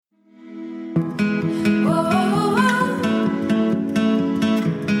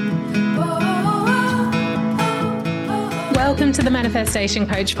Welcome to the Manifestation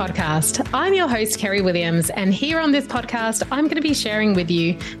Coach podcast. I'm your host, Kerry Williams, and here on this podcast, I'm going to be sharing with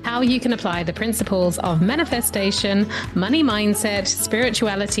you how you can apply the principles of manifestation, money mindset,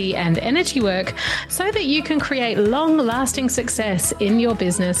 spirituality, and energy work so that you can create long-lasting success in your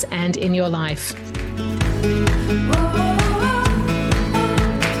business and in your life.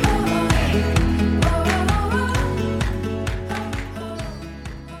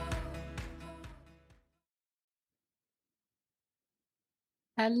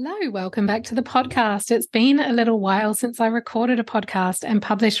 Hello, welcome back to the podcast. It's been a little while since I recorded a podcast and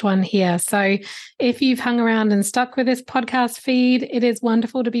published one here. So if you've hung around and stuck with this podcast feed, it is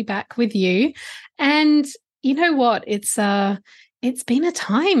wonderful to be back with you. And you know what? It's been a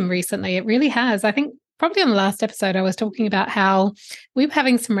time recently. It really has. I think probably on the last episode, I was talking about how we were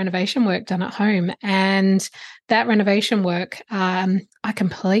having some renovation work done at home, and that renovation work, I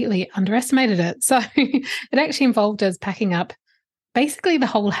completely underestimated it. So it actually involved us packing up basically the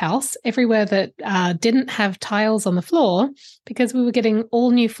whole house, everywhere that didn't have tiles on the floor, because we were getting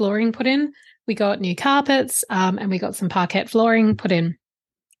all new flooring put in. We got new carpets and we got some parquet flooring put in.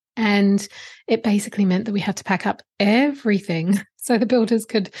 And it basically meant that we had to pack up everything so the builders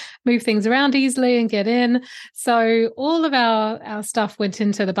could move things around easily and get in. So all of our stuff went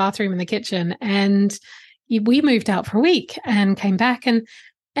into the bathroom and the kitchen, and we moved out for a week and came back and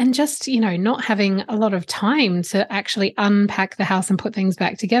just, not having a lot of time to actually unpack the house and put things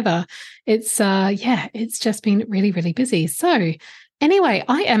back together. It's just been really, really busy. So anyway,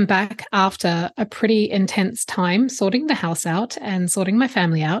 I am back after a pretty intense time sorting the house out and sorting my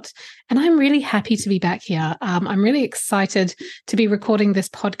family out. And I'm really happy to be back here. I'm really excited to be recording this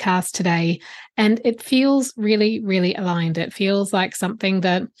podcast today. And it feels really, really aligned. It feels like something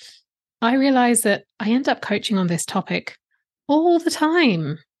that I realize that I end up coaching on this topic all the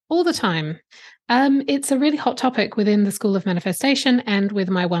time. It's a really hot topic within the School of Manifestation and with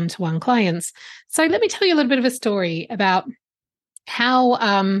my one-to-one clients. So let me tell you a little bit of a story about how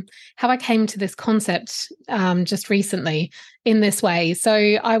I came to this concept just recently in this way. So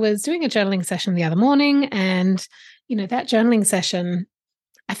I was doing a journaling session the other morning, and that journaling session,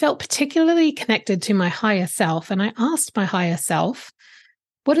 I felt particularly connected to my higher self, and I asked my higher self,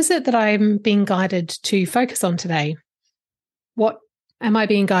 what is it that I'm being guided to focus on today? What am I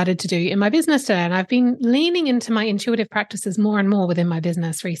being guided to do in my business today? And I've been leaning into my intuitive practices more and more within my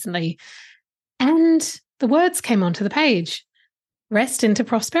business recently. And the words came onto the page, rest into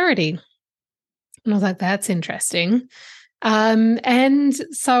prosperity. And I was like, that's interesting. And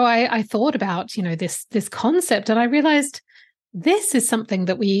so I thought about, this concept, and I realized this is something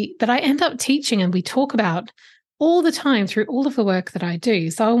that I end up teaching and we talk about all the time through all of the work that I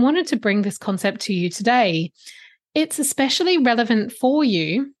do. So I wanted to bring this concept to you today. It's especially relevant for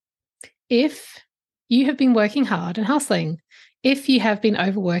you if you have been working hard and hustling, if you have been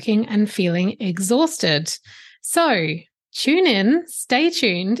overworking and feeling exhausted. So tune in, stay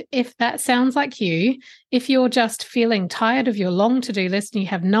tuned if that sounds like you. If you're just feeling tired of your long to-do list and you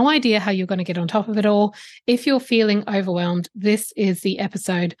have no idea how you're going to get on top of it all, if you're feeling overwhelmed, this is the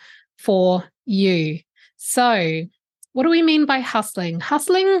episode for you. So what do we mean by hustling?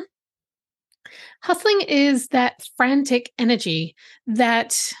 Hustling is that frantic energy,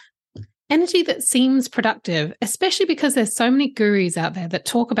 that seems productive, especially because there's so many gurus out there that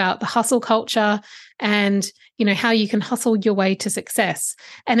talk about the hustle culture and, how you can hustle your way to success.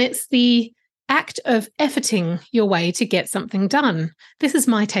 And it's the act of efforting your way to get something done. This is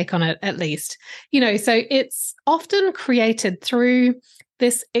my take on it, at least. So it's often created through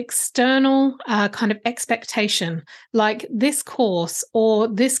this external kind of expectation, like this course or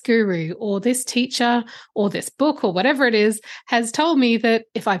this guru or this teacher or this book or whatever it is has told me that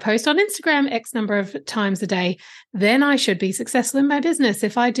if I post on Instagram X number of times a day, then I should be successful in my business.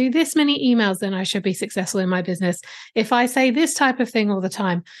 If I do this many emails, then I should be successful in my business. If I say this type of thing all the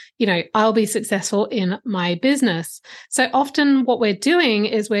time, I'll be successful in my business. So often what we're doing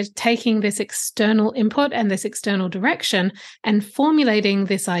is we're taking this external input and this external direction and formulating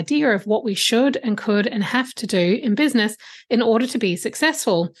this idea of what we should and could and have to do in business in order to be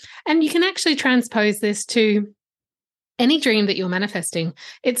successful. And you can actually transpose this to any dream that you're manifesting.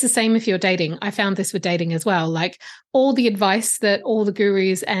 It's the same if you're dating. I found this with dating as well. Like all the advice that all the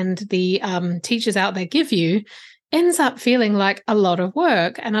gurus and the teachers out there give you ends up feeling like a lot of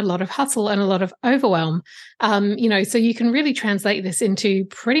work and a lot of hustle and a lot of overwhelm. So you can really translate this into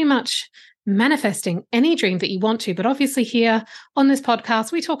pretty much manifesting any dream that you want to. But obviously here on this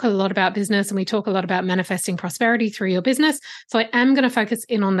podcast, we talk a lot about business and we talk a lot about manifesting prosperity through your business. So I am going to focus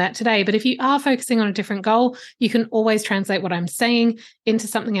in on that today. But if you are focusing on a different goal, you can always translate what I'm saying into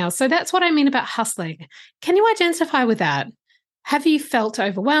something else. So that's what I mean about hustling. Can you identify with that? Have you felt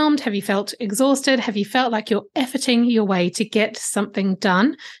overwhelmed? Have you felt exhausted? Have you felt like you're efforting your way to get something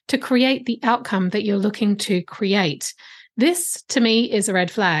done, to create the outcome that you're looking to create? This, to me, is a red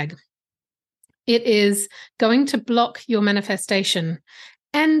flag. It is going to block your manifestation.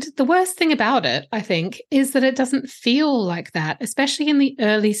 And the worst thing about it, I think, is that it doesn't feel like that, especially in the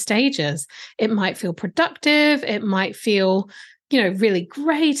early stages. It might feel productive. It might feel really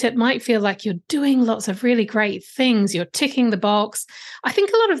great. It might feel like you're doing lots of really great things. You're ticking the box. I think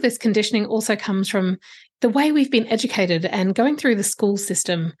a lot of this conditioning also comes from the way we've been educated and going through the school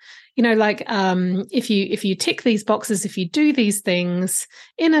system. If you tick these boxes, if you do these things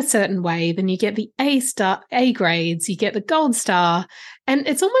in a certain way, then you get the A grades, you get the gold star. And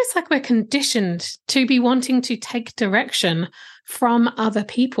it's almost like we're conditioned to be wanting to take direction from other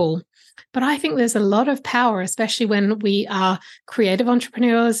people. But I think there's a lot of power, especially when we are creative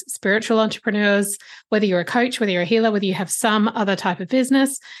entrepreneurs, spiritual entrepreneurs, whether you're a coach, whether you're a healer, whether you have some other type of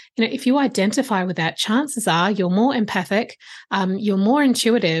business. If you identify with that, chances are you're more empathic, you're more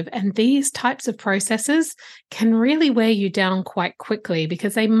intuitive, and these types of processes can really wear you down quite quickly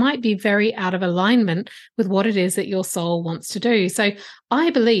because they might be very out of alignment with what it is that your soul wants to do. So I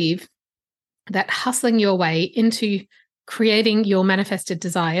believe that hustling your way into creating your manifested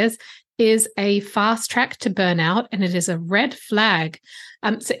desires is a fast track to burnout, and it is a red flag.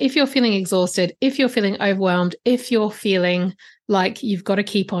 So if you're feeling exhausted, if you're feeling overwhelmed, if you're feeling like you've got to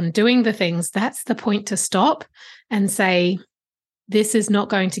keep on doing the things, that's the point to stop and say, this is not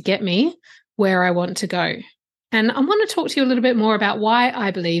going to get me where I want to go. And I want to talk to you a little bit more about why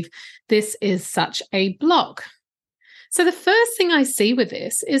I believe this is such a block. So the first thing I see with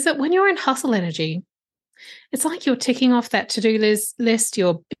this is that when you're in hustle energy, it's like you're ticking off that to-do list,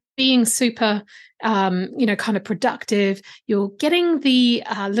 you're being super, kind of productive. You're getting the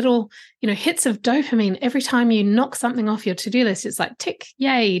little, hits of dopamine every time you knock something off your to-do list. It's like tick,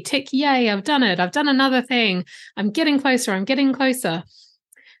 yay, I've done it. I've done another thing. I'm getting closer.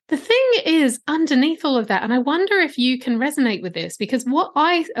 The thing is underneath all of that, and I wonder if you can resonate with this, because what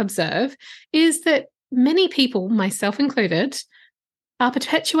I observe is that many people, myself included, are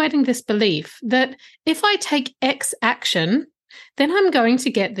perpetuating this belief that if I take X action, then I'm going to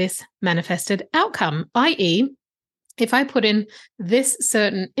get this manifested outcome, i.e., if I put in this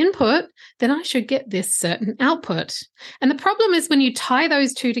certain input, then I should get this certain output. And the problem is when you tie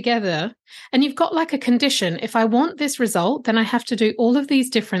those two together and you've got like a condition, if I want this result, then I have to do all of these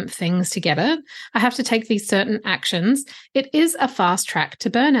different things to get it. I have to take these certain actions. It is a fast track to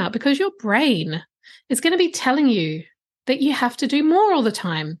burnout because your brain is going to be telling you that you have to do more all the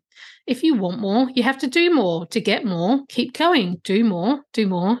time. If you want more, you have to do more. To get more, keep going. Do more, do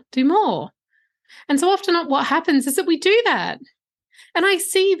more, do more. And so often what happens is that we do that. And I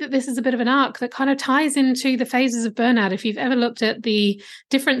see that this is a bit of an arc that kind of ties into the phases of burnout. If you've ever looked at the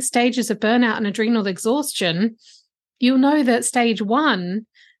different stages of burnout and adrenal exhaustion, you'll know that stage 1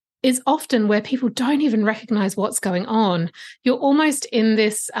 is often where people don't even recognize what's going on. You're almost in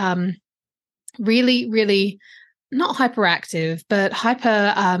this really, really not hyperactive, but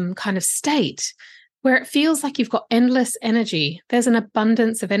hyper kind of state where it feels like you've got endless energy. There's an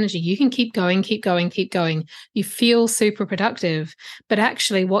abundance of energy. You can keep going. You feel super productive. But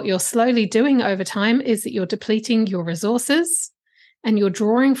actually what you're slowly doing over time is that you're depleting your resources and you're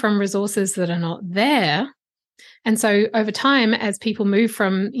drawing from resources that are not there. And so over time, as people move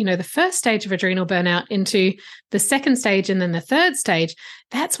from, the first stage of adrenal burnout into the second stage and then the third stage,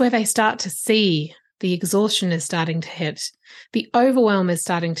 that's where they start to see the exhaustion is starting to hit. The overwhelm is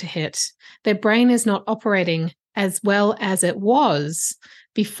starting to hit. Their brain is not operating as well as it was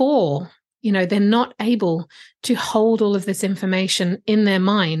before. They're not able to hold all of this information in their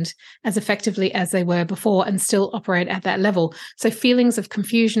mind as effectively as they were before and still operate at that level. So feelings of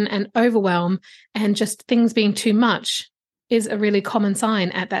confusion and overwhelm and just things being too much is a really common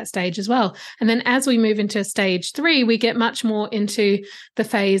sign at that stage as well. And then as we move into stage 3, we get much more into the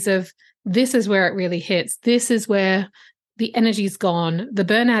phase of this is where it really hits. This is where the energy's gone. The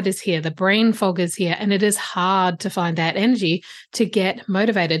burnout is here. The brain fog is here. And it is hard to find that energy to get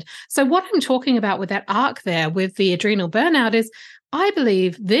motivated. So what I'm talking about with that arc there with the adrenal burnout is I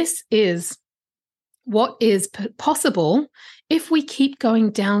believe this is what is possible if we keep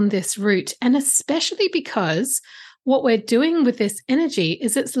going down this route. And especially because what we're doing with this energy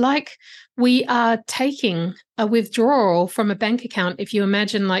is it's like we are taking a withdrawal from a bank account. If you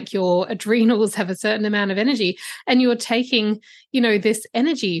imagine like your adrenals have a certain amount of energy and you're taking, this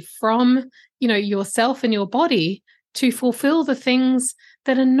energy from, yourself and your body to fulfill the things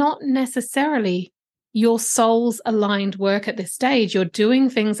that are not necessarily your soul's aligned work at this stage. You're doing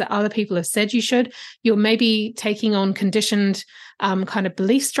things that other people have said you should. You're maybe taking on conditioned kind of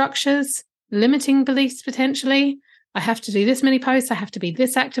belief structures, limiting beliefs potentially. I have to do this many posts. I have to be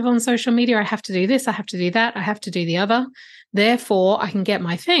this active on social media. I have to do this. I have to do that. I have to do the other. Therefore, I can get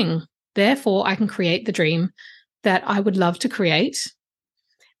my thing. Therefore, I can create the dream that I would love to create.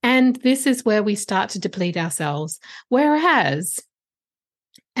 And this is where we start to deplete ourselves. Whereas,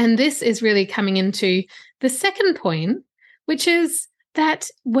 and this is really coming into the second point, which is that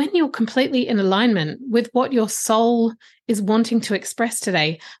when you're completely in alignment with what your soul is wanting to express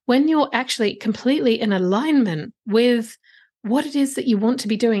today, when you're actually completely in alignment with what it is that you want to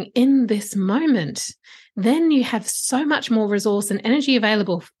be doing in this moment, then you have so much more resource and energy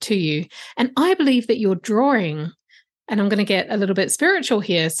available to you. And I believe that you're drawing, and I'm going to get a little bit spiritual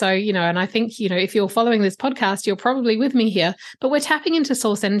here. So, and I think, if you're following this podcast, you're probably with me here, but we're tapping into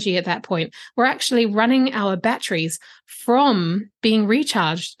source energy at that point. We're actually running our batteries from being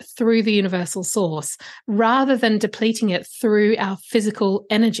recharged through the universal source rather than depleting it through our physical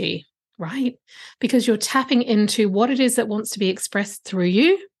energy, right? Because you're tapping into what it is that wants to be expressed through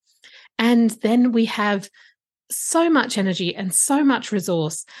you. And then we have so much energy and so much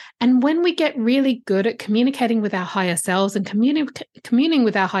resource. And when we get really good at communicating with our higher selves and communing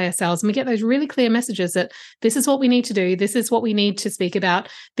with our higher selves, and we get those really clear messages that this is what we need to do, this is what we need to speak about,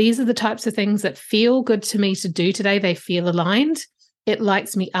 these are the types of things that feel good to me to do today, they feel aligned, it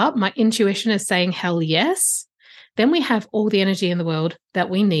lights me up, my intuition is saying hell yes, then we have all the energy in the world that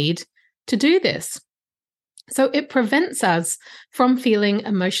we need to do this. So it prevents us from feeling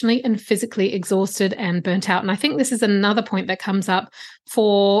emotionally and physically exhausted and burnt out. And I think this is another point that comes up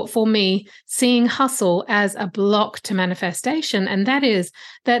for me, seeing hustle as a block to manifestation. And that is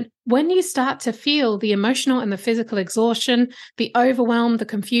that when you start to feel the emotional and the physical exhaustion, the overwhelm, the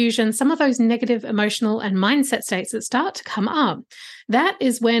confusion, some of those negative emotional and mindset states that start to come up, that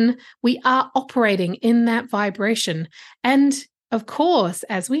is when we are operating in that vibration. And of course,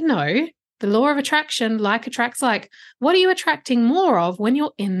 as we know, the law of attraction, like attracts like. What are you attracting more of when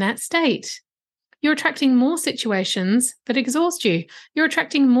you're in that state? You're attracting more situations that exhaust you. You're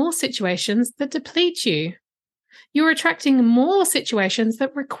attracting more situations that deplete you. You're attracting more situations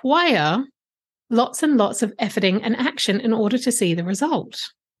that require lots and lots of efforting and action in order to see the result.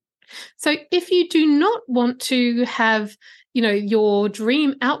 So if you do not want to have, your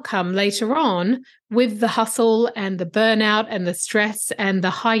dream outcome later on with the hustle and the burnout and the stress and the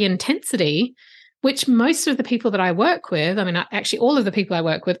high intensity, which most of the people that I work with, actually all of the people I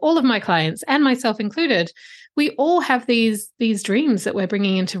work with, all of my clients and myself included, we all have these dreams that we're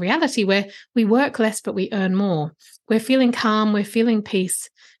bringing into reality where we work less, but we earn more. We're feeling calm. We're feeling peace.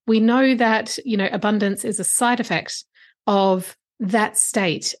 We know that, abundance is a side effect of that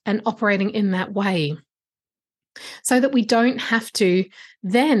state and operating in that way, so that we don't have to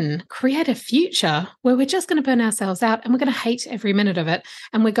then create a future where we're just going to burn ourselves out and we're going to hate every minute of it.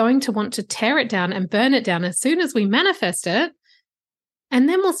 And we're going to want to tear it down and burn it down as soon as we manifest it. And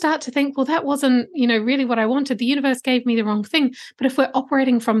then we'll start to think, well, that wasn't, really what I wanted. The universe gave me the wrong thing. But if we're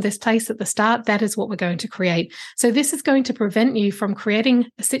operating from this place at the start, that is what we're going to create. So this is going to prevent you from creating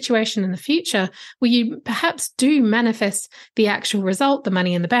a situation in the future where you perhaps do manifest the actual result, the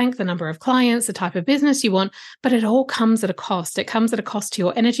money in the bank, the number of clients, the type of business you want, but it all comes at a cost. It comes at a cost to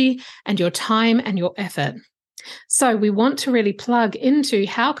your energy and your time and your effort. So we want to really plug into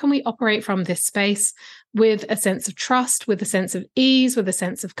how can we operate from this space with a sense of trust, with a sense of ease, with a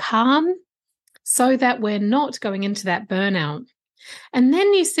sense of calm, so that we're not going into that burnout. And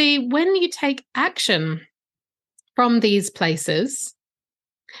then you see, when you take action from these places,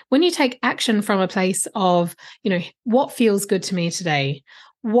 when you take action from a place of, what feels good to me today?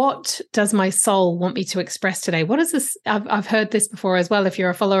 What does my soul want me to express today? What is this? I've heard this before as well. If you're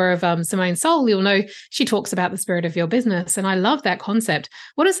a follower of Simone Seol, you'll know she talks about the spirit of your business. And I love that concept.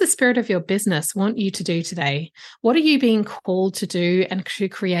 What does the spirit of your business want you to do today? What are you being called to do and to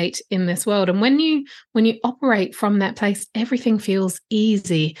create in this world? And when you operate from that place, everything feels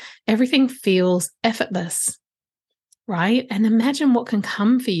easy. Everything feels effortless, right? And imagine what can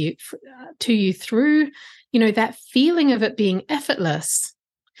come to you through, that feeling of it being effortless.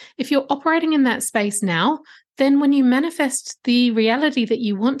 If you're operating in that space now, then when you manifest the reality that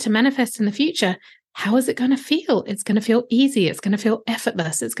you want to manifest in the future, how is it going to feel? It's going to feel easy. It's going to feel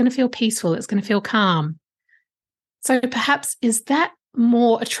effortless. It's going to feel peaceful. It's going to feel calm. So perhaps, is that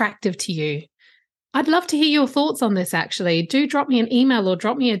more attractive to you? I'd love to hear your thoughts on this, actually. Do drop me an email or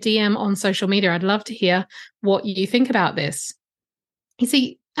drop me a DM on social media. I'd love to hear what you think about this. You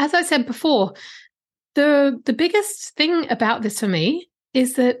see, as I said before, the biggest thing about this for me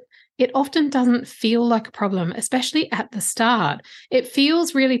is that it often doesn't feel like a problem, especially at the start. It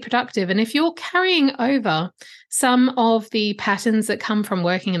feels really productive. And if you're carrying over some of the patterns that come from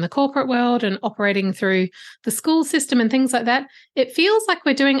working in the corporate world and operating through the school system and things like that, it feels like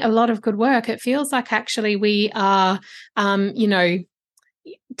we're doing a lot of good work. It feels like actually we are,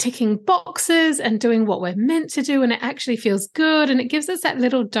 ticking boxes and doing what we're meant to do. And it actually feels good. And it gives us that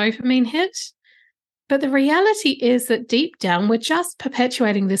little dopamine hit. But the reality is that deep down, we're just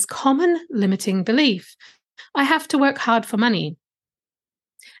perpetuating this common limiting belief. I have to work hard for money.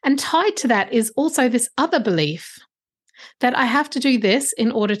 And tied to that is also this other belief that I have to do this in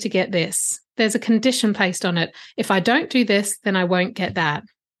order to get this. There's a condition placed on it. If I don't do this, then I won't get that.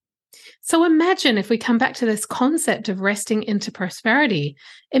 So imagine, if we come back to this concept of resting into prosperity,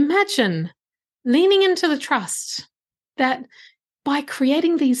 imagine leaning into the trust that by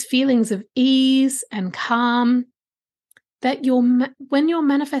creating these feelings of ease and calm, that when your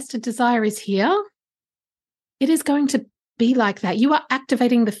manifested desire is here, it is going to be like that. You are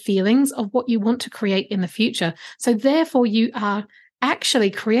activating the feelings of what you want to create in the future. So therefore, you are actually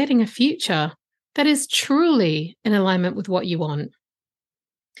creating a future that is truly in alignment with what you want.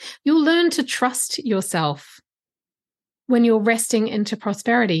 You'll learn to trust yourself. When you're resting into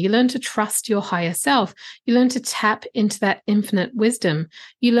prosperity, you learn to trust your higher self. You learn to tap into that infinite wisdom.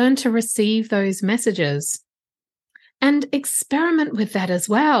 You learn to receive those messages and experiment with that as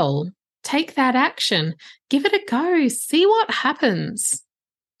well. Take that action. Give it a go. See what happens.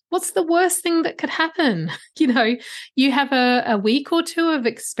 What's the worst thing that could happen? You have a week or two of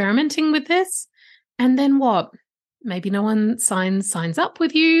experimenting with this, and then what? Maybe no one signs up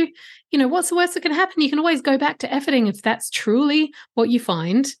with you. What's the worst that can happen? You can always go back to efforting if that's truly what you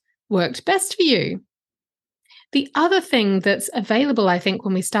find worked best for you. The other thing that's available, I think,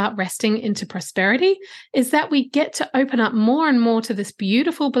 when we start resting into prosperity is that we get to open up more and more to this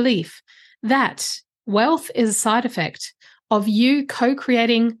beautiful belief that wealth is a side effect of you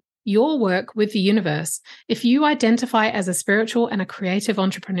co-creating your work with the universe. If you identify as a spiritual and a creative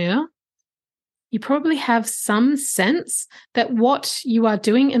entrepreneur, you probably have some sense that what you are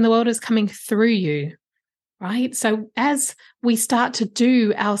doing in the world is coming through you, right? So as we start to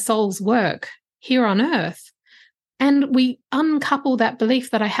do our soul's work here on earth, and we uncouple that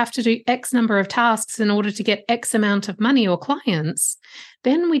belief that I have to do X number of tasks in order to get X amount of money or clients,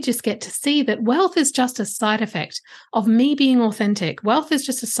 then we just get to see that wealth is just a side effect of me being authentic. Wealth is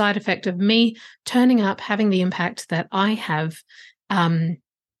just a side effect of me turning up, having the impact that I have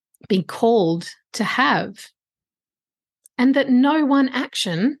been called to have, and that no one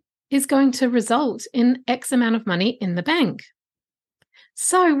action is going to result in X amount of money in the bank.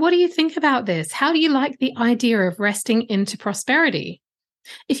 So what do you think about this? How do you like the idea of resting into prosperity?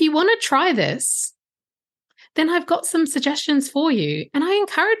 If you want to try this, then I've got some suggestions for you. And I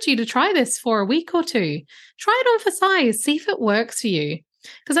encourage you to try this for a week or two. Try it on for size, see if it works for you.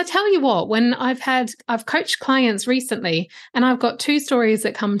 Because I tell you what, when I've coached clients recently, and I've got two stories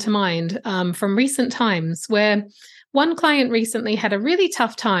that come to mind from recent times, where one client recently had a really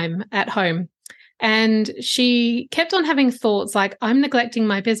tough time at home. And she kept on having thoughts like, I'm neglecting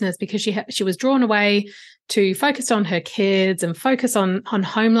my business, because she was drawn away to focus on her kids and focus on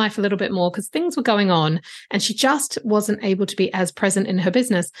home life a little bit more because things were going on, and she just wasn't able to be as present in her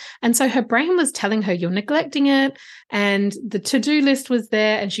business. And so her brain was telling her, you're neglecting it, and the to-do list was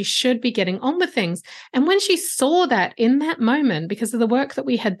there and she should be getting on with things. And when she saw that in that moment, because of the work that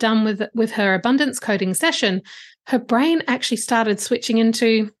we had done with her abundance coding session, her brain actually started switching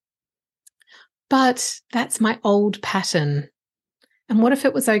into, but that's my old pattern. And what if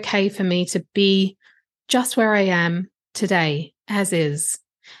it was okay for me to be just where I am today, as is?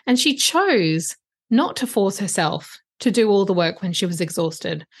 And she chose not to force herself to do all the work when she was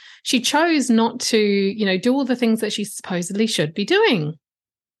exhausted. She chose not to, do all the things that she supposedly should be doing.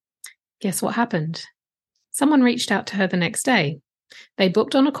 Guess what happened? Someone reached out to her the next day. They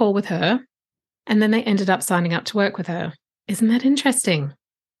booked on a call with her, and then they ended up signing up to work with her. Isn't that interesting?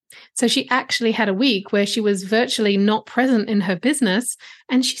 So she actually had a week where she was virtually not present in her business,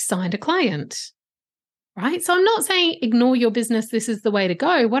 and she signed a client, right? So I'm not saying ignore your business, this is the way to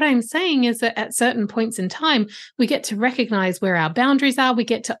go. What I'm saying is that at certain points in time, we get to recognize where our boundaries are. We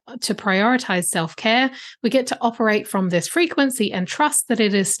get to prioritize self-care. We get to operate from this frequency and trust that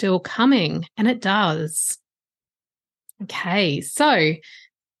it is still coming, and it does. Okay, so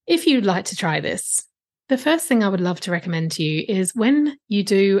if you'd like to try this, the first thing I would love to recommend to you is when you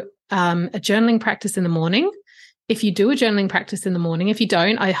do a journaling practice in the morning. If you do a journaling practice in the morning, if you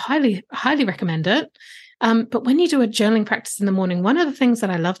don't, I highly, highly recommend it. But when you do a journaling practice in the morning, one of the things that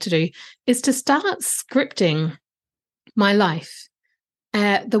I love to do is to start scripting my life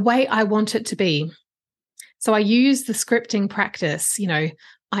the way I want it to be. So I use the scripting practice.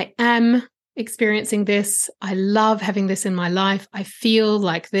 I am experiencing this. I love having this in my life. I feel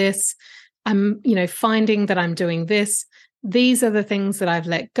like this. I'm, finding that I'm doing this. These are the things that I've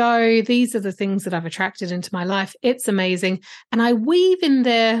let go. These are the things that I've attracted into my life. It's amazing. And I weave in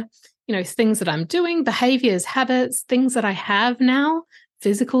there, things that I'm doing, behaviors, habits, things that I have now,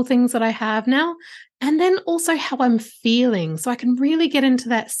 physical things that I have now, and then also how I'm feeling. So I can really get into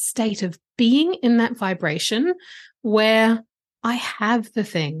that state of being in that vibration where I have the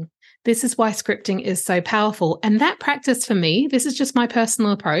thing. This is why scripting is so powerful. And that practice for me, this is just my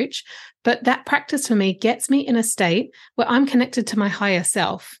personal approach, but that practice for me gets me in a state where I'm connected to my higher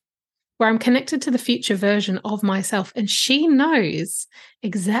self, where I'm connected to the future version of myself. And she knows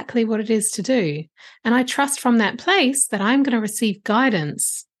exactly what it is to do. And I trust from that place that I'm going to receive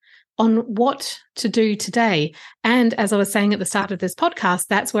guidance on what to do today. And as I was saying at the start of this podcast,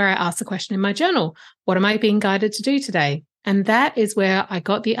 that's where I asked the question in my journal, what am I being guided to do today? And that is where I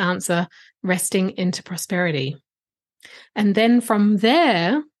got the answer, resting into prosperity. And then from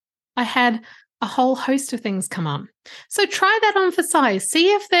there, I had a whole host of things come up. So try that on for size.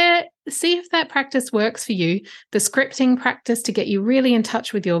 See if that practice works for you. The scripting practice to get you really in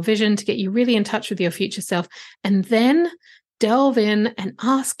touch with your vision, to get you really in touch with your future self. And then delve in and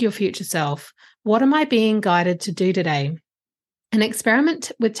ask your future self, what am I being guided to do today? And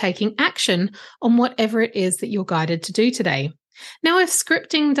experiment with taking action on whatever it is that you're guided to do today. Now, if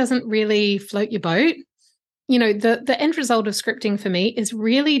scripting doesn't really float your boat, the end result of scripting for me is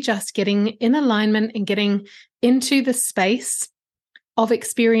really just getting in alignment and getting into the space of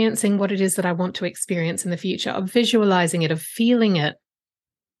experiencing what it is that I want to experience in the future, of visualizing it, of feeling it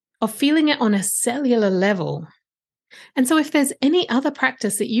on a cellular level. And so if there's any other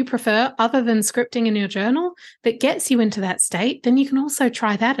practice that you prefer other than scripting in your journal that gets you into that state, then you can also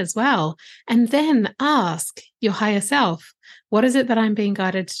try that as well. And then ask your higher self, what is it that I'm being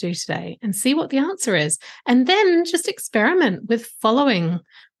guided to do today? And see what the answer is. And then just experiment with following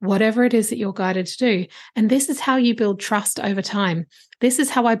whatever it is that you're guided to do. And this is how you build trust over time. This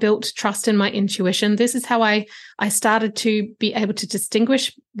is how I built trust in my intuition. This is how I started to be able to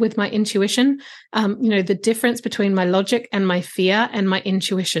distinguish with my intuition, the difference between my logic and my fear and my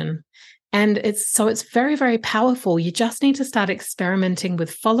intuition. And it's very, very powerful. You just need to start experimenting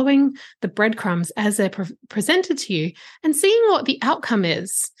with following the breadcrumbs as they're presented to you and seeing what the outcome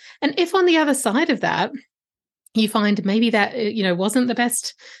is. And if on the other side of that, you find maybe that, wasn't the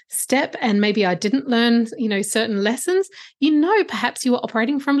best step and maybe I didn't learn, certain lessons, perhaps you were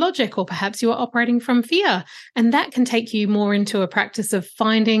operating from logic or perhaps you were operating from fear. And that can take you more into a practice of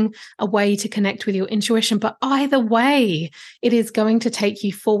finding a way to connect with your intuition. But either way, it is going to take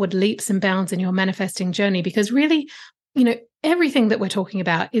you forward leaps and bounds in your manifesting journey because really, everything that we're talking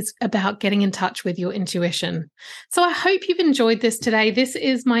about is about getting in touch with your intuition. So I hope you've enjoyed this today. This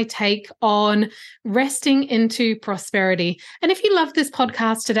is my take on resting into prosperity. And if you love this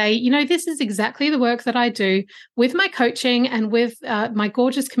podcast today, this is exactly the work that I do with my coaching and with my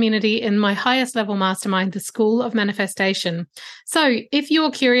gorgeous community in my highest level mastermind, the School of Manifestation. So if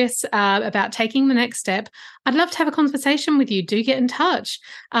you're curious about taking the next step, I'd love to have a conversation with you. Do get in touch.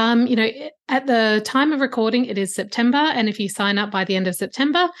 At the time of recording, it is September. And if you sign up by the end of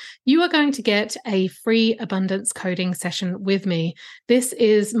September, you are going to get a free abundance coding session with me. This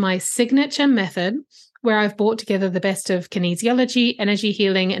is my signature method where I've brought together the best of kinesiology, energy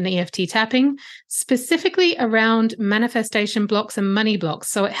healing, and EFT tapping, specifically around manifestation blocks and money blocks.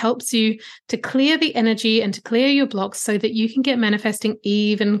 So it helps you to clear the energy and to clear your blocks so that you can get manifesting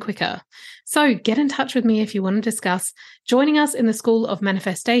even quicker. So get in touch with me if you want to discuss joining us in the School of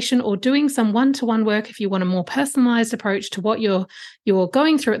Manifestation or doing some one-to-one work if you want a more personalized approach to what you're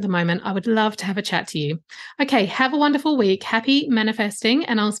going through at the moment. I would love to have a chat to you. Okay, have a wonderful week. Happy manifesting,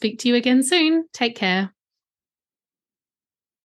 and I'll speak to you again soon. Take care.